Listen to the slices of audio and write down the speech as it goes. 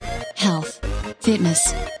health,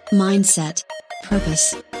 fitness, mindset,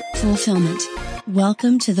 purpose, fulfillment.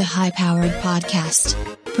 Welcome to the High Powered Podcast.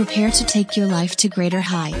 Prepare to take your life to greater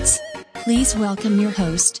heights. Please welcome your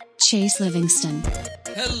host, Chase Livingston.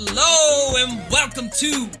 Hello and welcome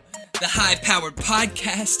to the High Powered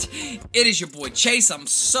Podcast. It is your boy Chase. I'm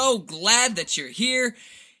so glad that you're here,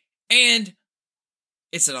 and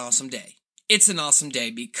it's an awesome day. It's an awesome day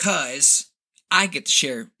because I get to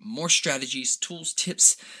share more strategies, tools,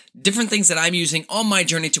 tips, different things that I'm using on my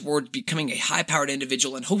journey toward becoming a high-powered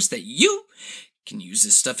individual, and hopes that you can use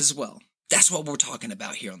this stuff as well. That's what we're talking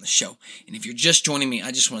about here on the show. And if you're just joining me,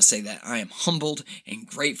 I just want to say that I am humbled and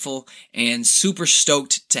grateful and super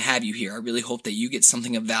stoked to have you here. I really hope that you get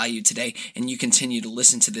something of value today and you continue to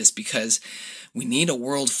listen to this, because we need a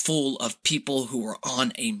world full of people who are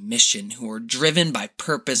on a mission, who are driven by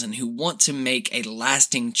purpose, and who want to make a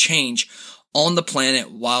lasting change on the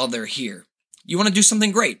planet while they're here. You want to do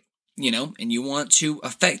something great, and you want to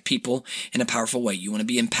affect people in a powerful way. You want to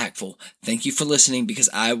be impactful. Thank you for listening, because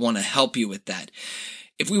I want to help you with that.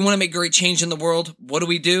 If we want to make great change in the world, what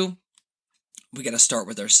do? We got to start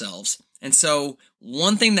with ourselves. And so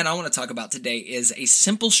one thing that I want to talk about today is a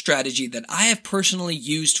simple strategy that I have personally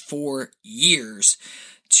used for years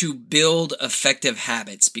to build effective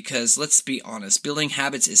habits, because let's be honest, building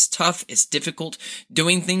habits is tough. It's difficult.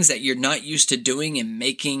 Doing things that you're not used to doing and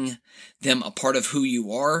making them a part of who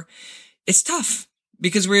you are, it's tough,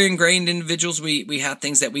 because we're ingrained individuals. We have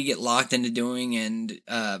things that we get locked into doing, and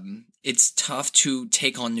it's tough to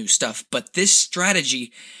take on new stuff. But this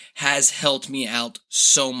strategy has helped me out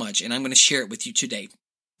so much, and I'm going to share it with you today.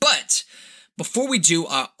 But before we do,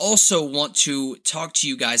 I also want to talk to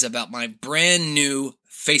you guys about my brand new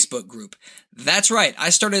Facebook group. That's right.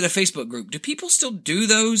 I started a Facebook group. Do people still do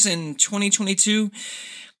those in 2022?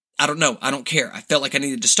 I don't know. I don't care. I felt like I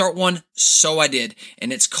needed to start one, so I did.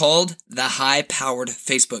 And it's called the High Powered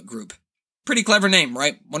Facebook group. Pretty clever name,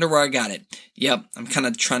 right? Wonder where I got it. Yep. I'm kind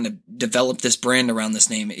of trying to develop this brand around this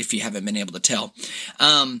name, if you haven't been able to tell.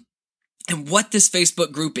 And what this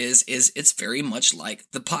Facebook group is it's very much like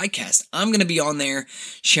the podcast. I'm going to be on there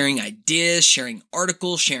sharing ideas, sharing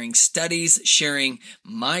articles, sharing studies, sharing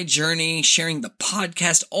my journey, sharing the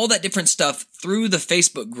podcast, all that different stuff through the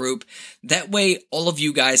Facebook group. That way, all of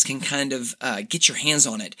you guys can kind of get your hands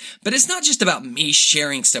on it. But it's not just about me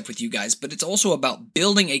sharing stuff with you guys, but it's also about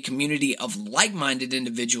building a community of like-minded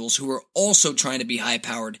individuals who are also trying to be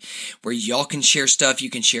high-powered, where y'all can share stuff.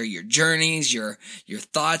 You can share your journeys, your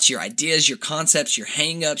thoughts, your ideas, your concepts, your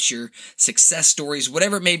hang-ups, your success stories,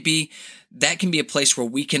 whatever it may be. That can be a place where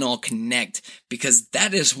we can all connect, because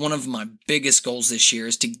that is one of my biggest goals this year,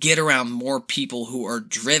 is to get around more people who are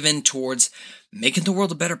driven towards making the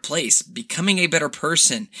world a better place, becoming a better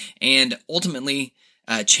person, and ultimately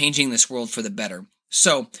changing this world for the better.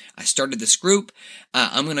 So I started this group.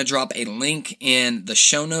 I'm going to drop a link in the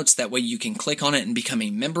show notes. That way you can click on it and become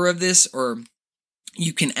a member of this, or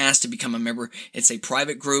you can ask to become a member. It's a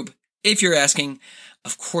private group. If you're asking,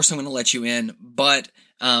 of course I'm going to let you in, but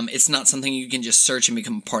it's not something you can just search and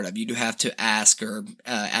become a part of. You do have to ask, or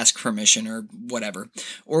ask permission, or whatever,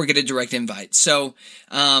 or get a direct invite. So,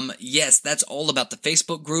 yes, that's all about the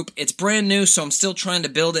Facebook group. It's brand new, so I'm still trying to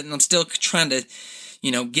build it, and I'm still trying to,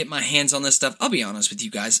 get my hands on this stuff. I'll be honest with you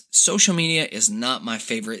guys. Social media is not my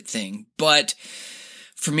favorite thing, but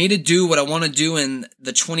for me to do what I want to do in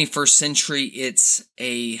the 21st century,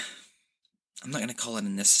 I'm not going to call it a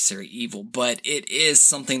necessary evil, but it is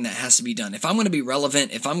something that has to be done. If I'm going to be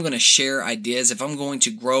relevant, if I'm going to share ideas, if I'm going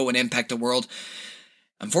to grow and impact the world,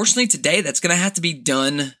 unfortunately today that's going to have to be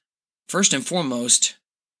done first and foremost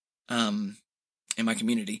in my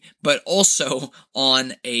community, but also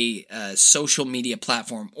on a social media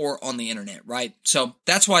platform or on the internet, right? So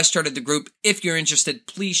that's why I started the group. If you're interested,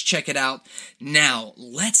 please check it out. Now,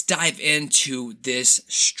 let's dive into this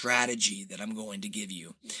strategy that I'm going to give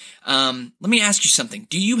you. Let me ask you something.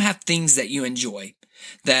 Do you have things that you enjoy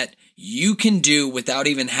that you can do without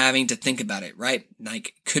even having to think about it, right? Like,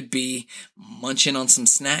 it could be munching on some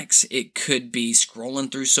snacks. It could be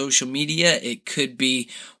scrolling through social media. It could be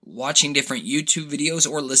watching different YouTube videos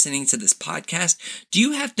or listening to this podcast. Do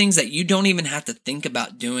you have things that you don't even have to think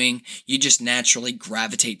about doing? You just naturally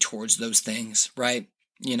gravitate towards those things, right?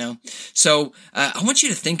 So I want you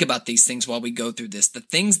to think about these things while we go through this. The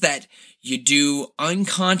things that you do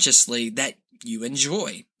unconsciously that you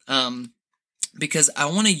enjoy. Because I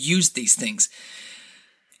want to use these things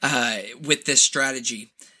with this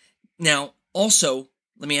strategy. Now, also,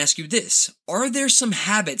 let me ask you this. Are there some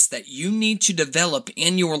habits that you need to develop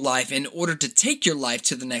in your life in order to take your life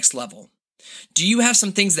to the next level? Do you have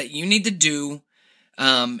some things that you need to do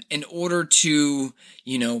in order to,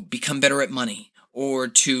 become better at money, or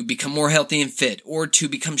to become more healthy and fit, or to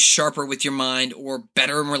become sharper with your mind, or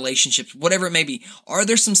better in relationships, whatever it may be? Are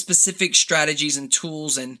there some specific strategies and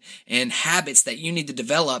tools and habits that you need to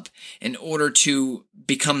develop in order to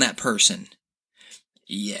become that person?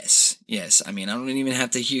 Yes. I mean, I don't even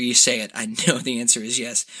have to hear you say it. I know the answer is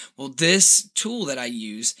yes. Well, this tool that I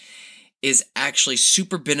use is actually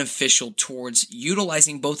super beneficial towards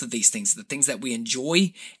utilizing both of these things, the things that we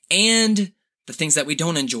enjoy and the things that we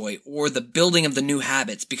don't enjoy, or the building of the new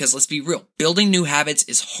habits. Because let's be real, building new habits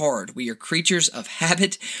is hard. We are creatures of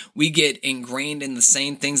habit. We get ingrained in the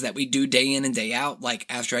same things that we do day in and day out. Like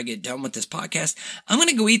after I get done with this podcast, I'm going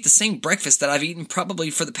to go eat the same breakfast that I've eaten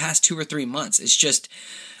probably for the past 2 or 3 months. It's just,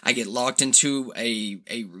 I get locked into a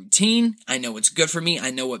routine. I know what's good for me.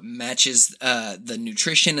 I know what matches the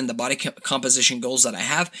nutrition and the body composition goals that I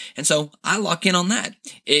have. And so I lock in on that.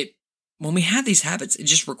 When we have these habits, it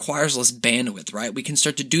just requires less bandwidth, right? We can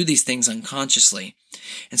start to do these things unconsciously.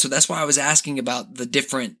 And so that's why I was asking about the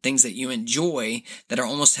different things that you enjoy that are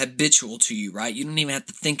almost habitual to you, right? You don't even have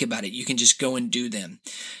to think about it. You can just go and do them.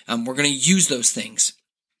 We're going to use those things.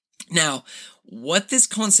 Now, what this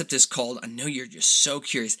concept is called, I know you're just so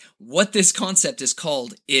curious. What this concept is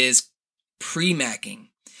called is Premack-ing.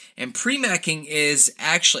 And Premack-ing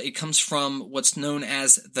it comes from what's known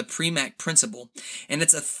as the Premack principle. And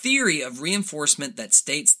it's a theory of reinforcement that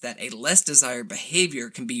states that a less desired behavior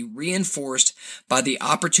can be reinforced by the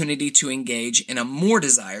opportunity to engage in a more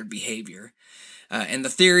desired behavior. And the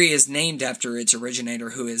theory is named after its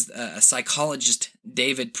originator, who is a psychologist,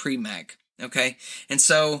 David Premack. Okay. And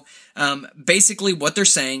so, basically what they're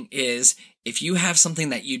saying is, if you have something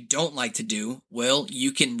that you don't like to do, well,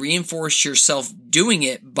 you can reinforce yourself doing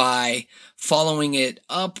it by following it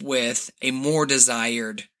up with a more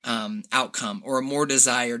desired outcome or a more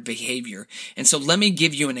desired behavior. And so let me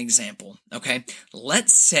give you an example, okay?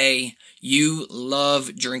 Let's say you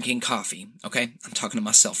love drinking coffee, okay? I'm talking to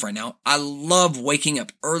myself right now. I love waking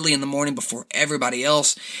up early in the morning before everybody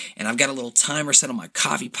else, and I've got a little timer set on my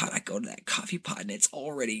coffee pot. I go to that coffee pot, and it's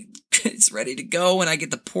ready to go, and I get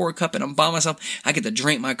to pour a cup, and I'm by myself. I get to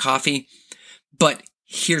drink my coffee. But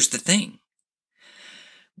here's the thing.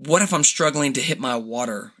 What if I'm struggling to hit my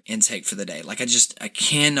water intake for the day? Like I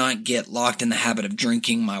cannot get locked in the habit of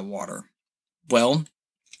drinking my water. Well,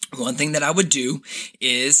 one thing that I would do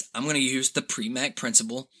is I'm going to use the Premack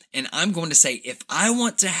principle, and I'm going to say, if I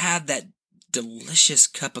want to have that delicious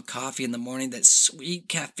cup of coffee in the morning, that sweet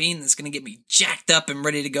caffeine that's going to get me jacked up and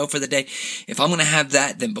ready to go for the day, if I'm going to have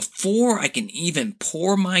that, then before I can even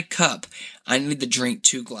pour my cup, I need to drink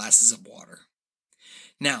 2 glasses of water.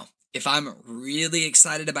 Now, if I'm really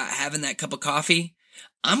excited about having that cup of coffee,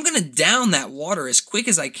 I'm going to down that water as quick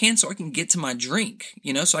as I can so I can get to my drink,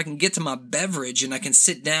 so I can get to my beverage and I can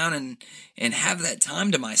sit down and have that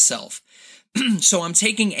time to myself. So I'm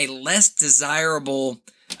taking a less desirable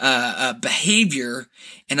behavior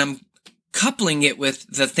and I'm coupling it with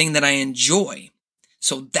the thing that I enjoy.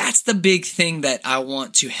 So that's the big thing that I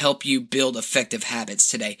want to help you build effective habits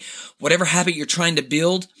today. Whatever habit you're trying to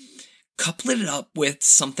build, couple it up with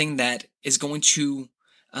something that is going to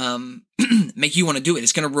make you want to do it.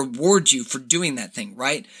 It's going to reward you for doing that thing,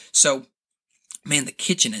 right? So, man, the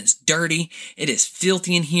kitchen is dirty. It is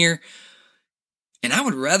filthy in here. And I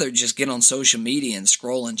would rather just get on social media and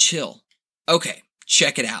scroll and chill. Okay,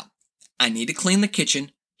 check it out. I need to clean the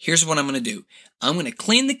kitchen. Here's what I'm going to do. I'm going to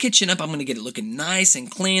clean the kitchen up. I'm going to get it looking nice and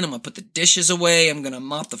clean. I'm going to put the dishes away. I'm going to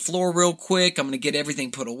mop the floor real quick. I'm going to get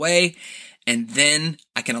everything put away. And then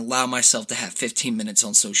I can allow myself to have 15 minutes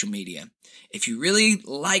on social media. If you really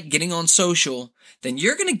like getting on social, then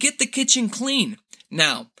you're going to get the kitchen clean.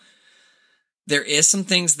 Now, there is some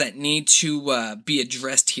things that need to be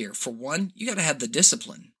addressed here. For one, you got to have the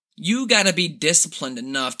discipline. You got to be disciplined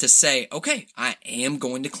enough to say, okay, I am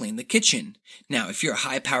going to clean the kitchen. Now, if you're a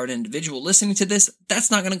high-powered individual listening to this,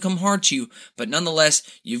 that's not going to come hard to you. But nonetheless,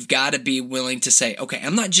 you've got to be willing to say, okay,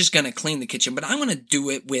 I'm not just going to clean the kitchen, but I'm going to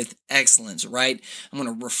do it with excellence, right? I'm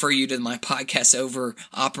going to refer you to my podcast over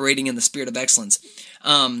Operating in the Spirit of Excellence.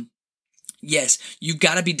 Yes, you've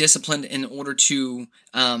got to be disciplined in order to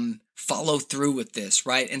follow through with this,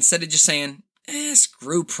 right? Instead of just saying,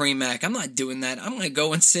 screw Premack, I'm not doing that. I'm going to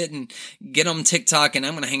go and sit and get on TikTok and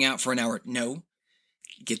I'm going to hang out for an hour. No,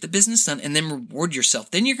 get the business done and then reward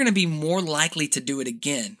yourself. Then you're going to be more likely to do it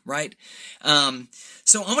again, right?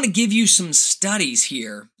 So I'm going to give you some studies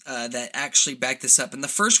here that actually back this up. And the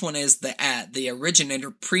first one is the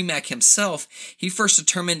originator, Premack himself. He first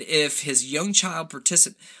determined if his young child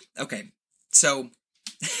Okay, so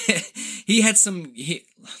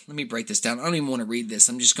let me break this down. I don't even want to read this.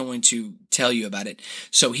 I'm just going to tell you about it.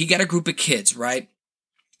 So he got a group of kids, right?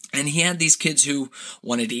 And he had these kids who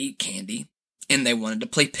wanted to eat candy and they wanted to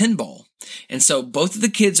play pinball. And so both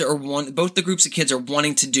the groups of kids are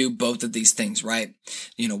wanting to do both of these things, right?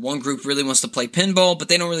 One group really wants to play pinball, but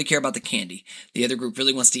they don't really care about the candy. The other group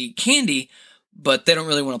really wants to eat candy, but they don't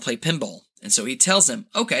really want to play pinball. And so he tells them,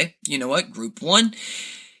 okay, you know what, group one,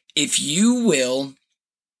 if you will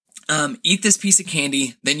eat this piece of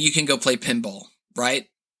candy, then you can go play pinball, right?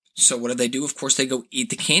 So what do? Of course, they go eat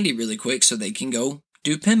the candy really quick so they can go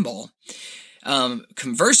do pinball.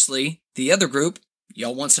 Conversely, the other group,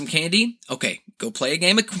 y'all want some candy? Okay, go play a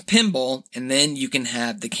game of pinball and then you can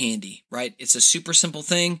have the candy, right? It's a super simple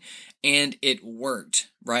thing and it worked,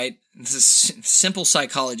 right? This is simple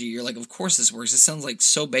psychology. You're like, of course this works. It sounds like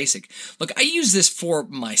so basic. Look, I use this for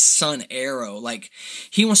my son, Arrow. Like,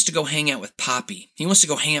 he wants to go hang out with Poppy. He wants to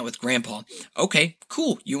go hang out with Grandpa. Okay,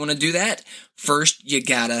 cool. You want to do that? First, you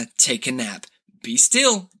gotta take a nap. Be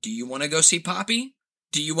still. Do you want to go see Poppy?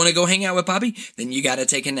 Do you want to go hang out with Poppy? Then you gotta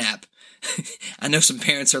take a nap. I know some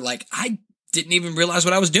parents are like, I didn't even realize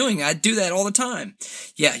what I was doing. I do that all the time.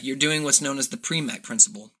 Yeah, you're doing what's known as the Premack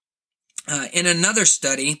principle. In another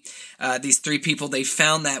study, these three people, they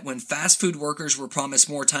found that when fast food workers were promised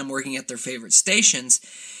more time working at their favorite stations,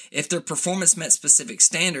 if their performance met specific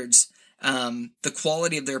standards, the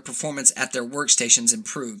quality of their performance at their workstations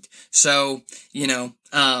improved. So, they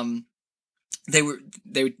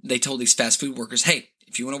told these fast food workers, hey,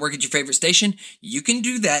 if you want to work at your favorite station, you can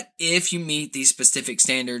do that if you meet these specific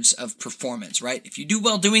standards of performance, right? If you do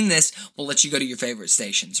well doing this, we'll let you go to your favorite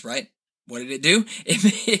stations, right? What did it do?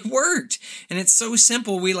 It worked. And it's so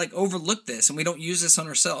simple, we overlook this and we don't use this on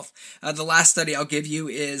ourselves. The last study I'll give you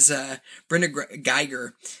is Brenda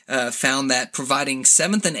Geiger found that providing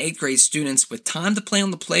 7th and 8th grade students with time to play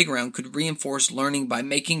on the playground could reinforce learning by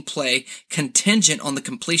making play contingent on the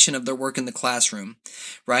completion of their work in the classroom,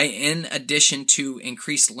 right? In addition to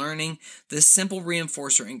increased learning, this simple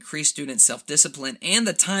reinforcer increased student self-discipline and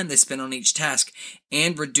the time they spend on each task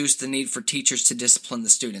and reduced the need for teachers to discipline the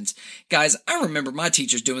students. Guys, I remember my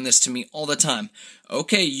teachers doing this to me all the time.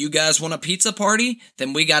 Okay, you guys want a pizza party?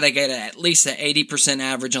 Then we gotta get at least an 80%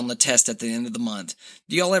 average on the test at the end of the month.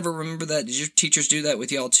 Do y'all ever remember that? Did your teachers do that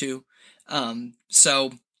with y'all too?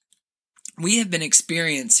 So we have been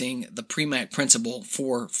experiencing the Premack principle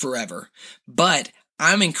for forever, but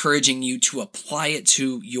I'm encouraging you to apply it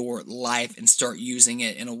to your life and start using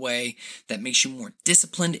it in a way that makes you more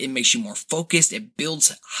disciplined. It makes you more focused. It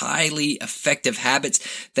builds highly effective habits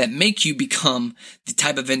that make you become the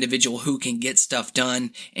type of individual who can get stuff done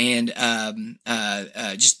and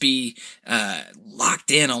just be locked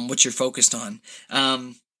in on what you're focused on.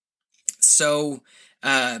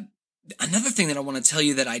 Another thing that I want to tell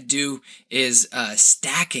you that I do is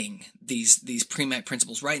stacking these Premack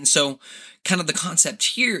principles, right? And so kind of the concept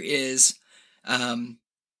here is,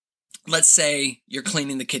 let's say you're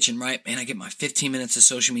cleaning the kitchen, right? Man, I get my 15 minutes of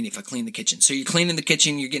social media if I clean the kitchen. So you're cleaning the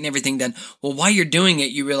kitchen, you're getting everything done. Well, while you're doing it,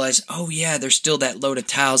 you realize, oh yeah, there's still that load of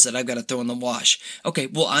towels that I've got to throw in the wash. Okay,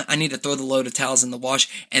 well, I need to throw the load of towels in the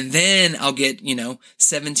wash, and then I'll get,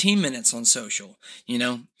 17 minutes on social,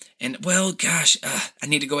 and well, gosh, I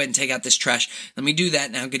need to go ahead and take out this trash. Let me do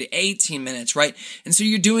that now. Get 18 minutes, right? And so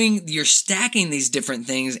you're stacking these different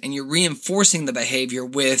things and you're reinforcing the behavior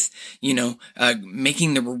with,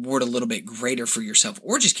 making the reward a little bit greater for yourself,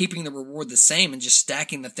 or just keeping the reward the same and just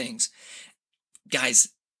stacking the things. Guys,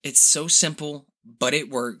 it's so simple, but it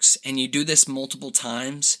works. And you do this multiple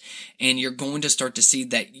times and you're going to start to see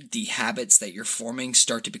that the habits that you're forming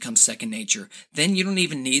start to become second nature. Then you don't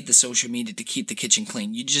even need the social media to keep the kitchen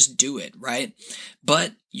clean. You just do it, right?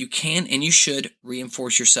 But you can and you should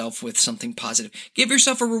reinforce yourself with something positive. Give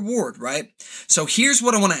yourself a reward, right? So here's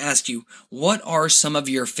what I want to ask you. What are some of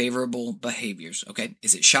your favorable behaviors? Okay.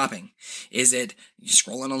 Is it shopping? Is it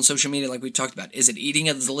scrolling on social media like we talked about? Is it eating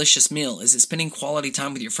a delicious meal? Is it spending quality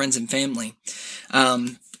time with your friends and family?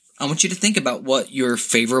 I want you to think about what your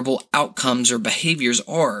favorable outcomes or behaviors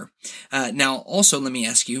are. Now, also, let me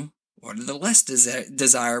ask you, what are the less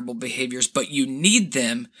desirable behaviors, but you need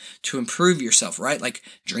them to improve yourself, right? Like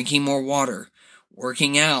drinking more water,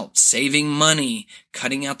 working out, saving money,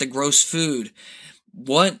 cutting out the gross food.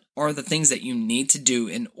 What are the things that you need to do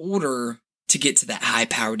in order to get to that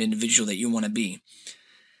high-powered individual that you want to be?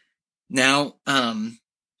 Now,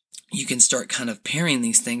 you can start kind of pairing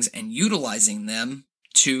these things and utilizing them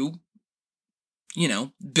to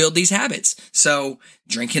build these habits. So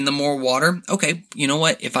drinking the more water. Okay, you know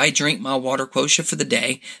what? If I drink my water quotient for the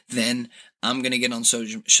day, then I'm going to get on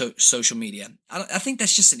social media. I think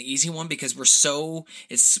that's just an easy one because we're so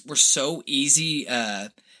easy.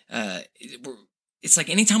 It's like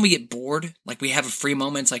anytime we get bored, like we have a free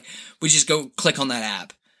moment, it's like we just go click on that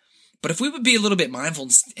app. But if we would be a little bit mindful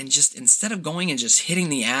and just instead of going and just hitting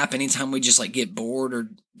the app anytime we just like get bored or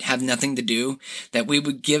have nothing to do, that we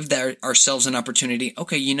would give ourselves an opportunity.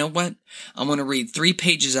 Okay, you know what? I'm going to read 3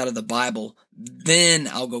 pages out of the Bible. Then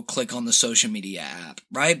I'll go click on the social media app,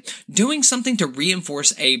 right? Doing something to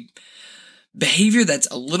reinforce a behavior that's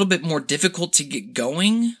a little bit more difficult to get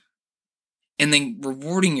going and then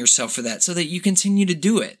rewarding yourself for that so that you continue to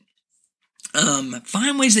do it.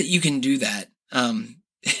 Find ways that you can do that.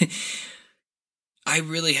 I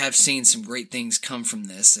really have seen some great things come from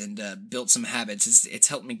this and built some habits. It's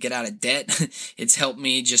helped me get out of debt. It's helped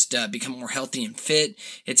me just become more healthy and fit.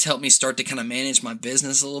 It's helped me start to kind of manage my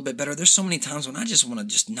business a little bit better. There's so many times when I just want to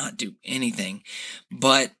just not do anything.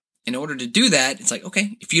 But in order to do that, it's like,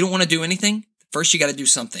 okay, if you don't want to do anything, first you got to do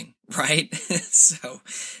something, right? So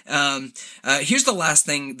here's the last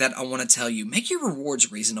thing that I want to tell you. Make your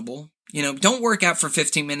rewards reasonable. Don't work out for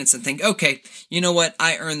 15 minutes and think, okay, you know what?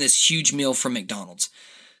 I earned this huge meal from McDonald's.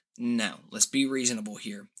 No, let's be reasonable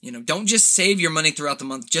here. Don't just save your money throughout the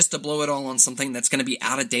month just to blow it all on something that's going to be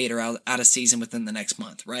out of date or out of season within the next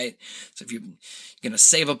month, right? So if you're going to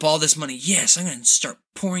save up all this money, yes, I'm going to start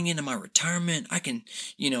pouring into my retirement. I can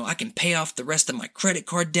pay off the rest of my credit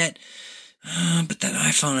card debt. But that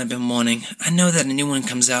iPhone I've been wanting, I know that a new one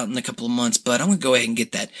comes out in a couple of months, but I'm going to go ahead and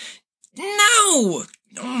get that. No!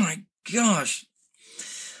 Oh my gosh.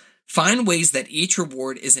 Find ways that each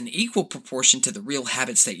reward is in equal proportion to the real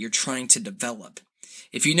habits that you're trying to develop.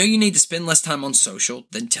 If you know you need to spend less time on social,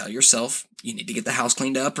 then tell yourself you need to get the house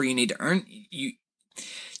cleaned up or you need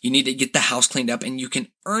to get the house cleaned up and you can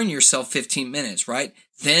earn yourself 15 minutes, right?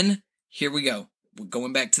 Then here we go. We're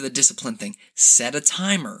going back to the discipline thing. Set a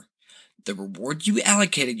timer. The reward you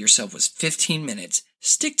allocated yourself was 15 minutes.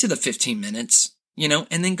 Stick to the 15 minutes.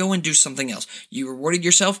 And then go and do something else. You rewarded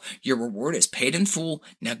yourself. Your reward is paid in full.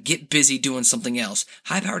 Now get busy doing something else.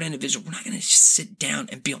 High-powered individual, we're not going to just sit down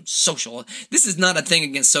and be on social. This is not a thing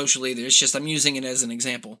against social either. It's just I'm using it as an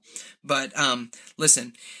example. But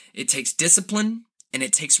listen, it takes discipline and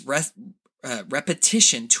it takes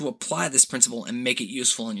repetition to apply this principle and make it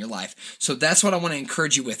useful in your life. So that's what I want to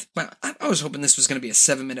encourage you with. I was hoping this was going to be a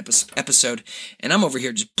 7-minute episode, and I'm over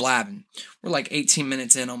here just blabbing. We're like 18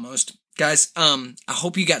 minutes in almost. Guys, I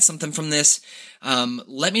hope you got something from this.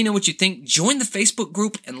 Let me know what you think. Join the Facebook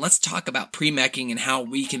group and let's talk about pre-mecking and how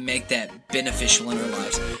we can make that beneficial in our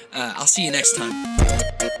lives. I'll see you next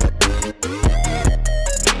time.